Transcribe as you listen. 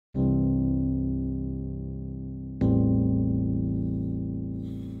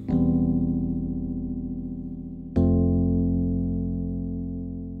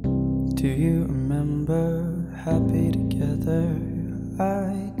Do you remember happy together?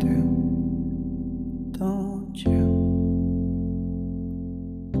 I do, don't you?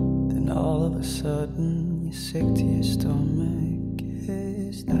 Then all of a sudden you're sick to your stomach.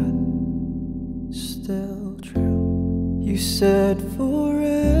 Is that still true? You said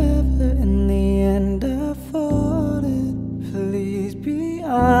forever, in the end I fought it. Please be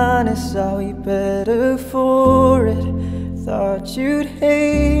honest, are we better for it? Thought you'd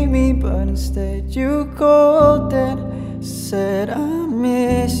hate me, but instead you called and said I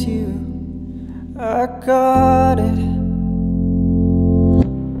miss you. I got it.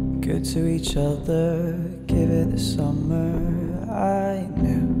 Good to each other, give it the summer. I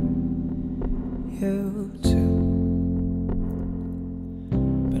knew you too,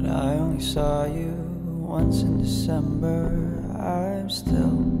 but I only saw you once in December. I'm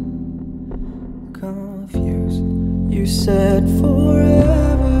still confused. You said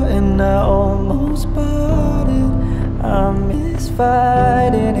forever and I almost bought it. I miss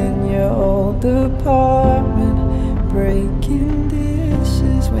fighting in your old apartment, breaking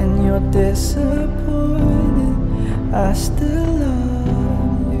dishes when you're disappointed. I still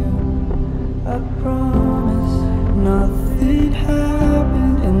love you, I promise. Nothing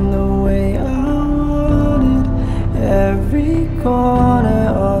happened in the way I wanted. Every corner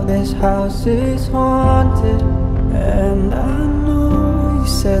of this house is haunted. And I know you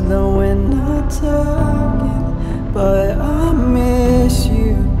said that we're not talking, but I miss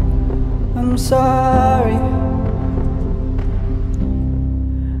you. I'm sorry.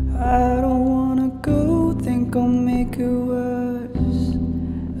 I don't wanna go, think I'll make it worse.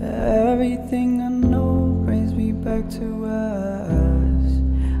 Everything I know brings me back to